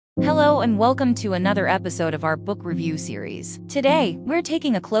Hello and welcome to another episode of our book review series. Today, we're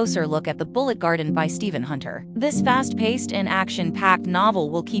taking a closer look at The Bullet Garden by Stephen Hunter. This fast-paced and action-packed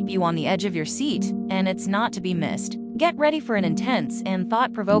novel will keep you on the edge of your seat, and it's not to be missed. Get ready for an intense and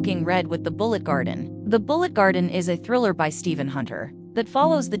thought-provoking read with The Bullet Garden. The Bullet Garden is a thriller by Stephen Hunter that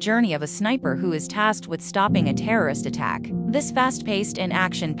follows the journey of a sniper who is tasked with stopping a terrorist attack. This fast-paced and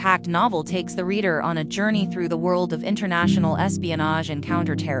action-packed novel takes the reader on a journey through the world of international espionage and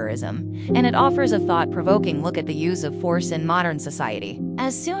counterterrorism, and it offers a thought-provoking look at the use of force in modern society.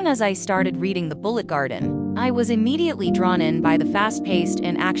 As soon as I started reading The Bullet Garden, I was immediately drawn in by the fast-paced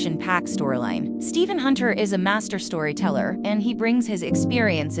and action-packed storyline. Stephen Hunter is a master storyteller, and he brings his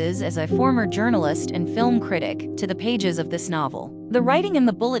experiences as a former journalist and film critic to the pages of this novel. The writing in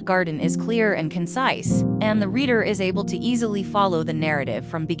The Bullet Garden is clear and concise, and the reader is able to easily follow the narrative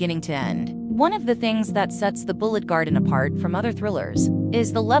from beginning to end. One of the things that sets The Bullet Garden apart from other thrillers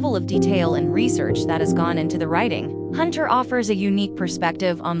is the level of detail and research that has gone into the writing. Hunter offers a unique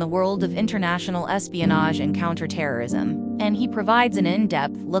perspective on the world of international espionage and counterterrorism, and he provides an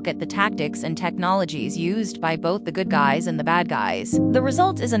in-depth look at the tactics and technologies used by both the good guys and the bad guys. The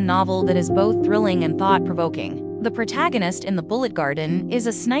result is a novel that is both thrilling and thought-provoking. The protagonist in The Bullet Garden is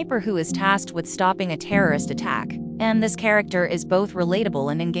a sniper who is tasked with stopping a terrorist attack, and this character is both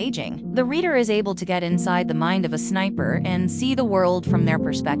relatable and engaging. The reader is able to get inside the mind of a sniper and see the world from their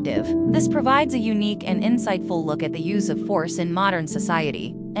perspective. This provides a unique and insightful look at the use of force in modern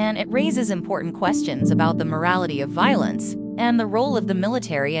society, and it raises important questions about the morality of violence and the role of the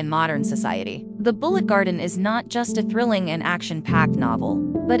military in modern society. The Bullet Garden is not just a thrilling and action-packed novel,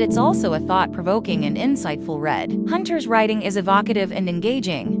 but it's also a thought-provoking and insightful read. Hunter's writing is evocative and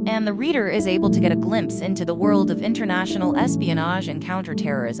engaging, and the reader is able to get a glimpse into the world of international espionage and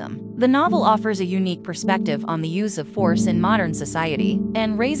counterterrorism. The novel offers a unique perspective on the use of force in modern society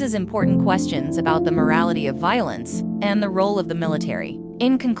and raises important questions about the morality of violence and the role of the military.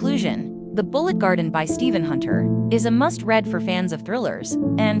 In conclusion, The Bullet Garden by Stephen Hunter is a must-read for fans of thrillers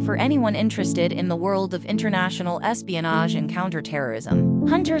and for anyone interested in the world of international espionage and counterterrorism.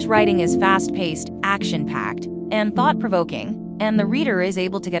 Hunter's writing is fast-paced, action-packed, and thought-provoking, and the reader is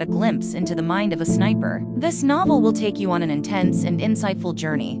able to get a glimpse into the mind of a sniper. This novel will take you on an intense and insightful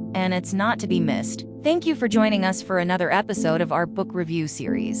journey, and it's not to be missed. Thank you for joining us for another episode of our book review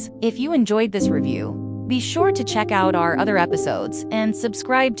series. If you enjoyed this review, be sure to check out our other episodes and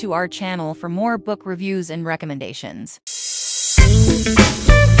subscribe to our channel for more book reviews and recommendations.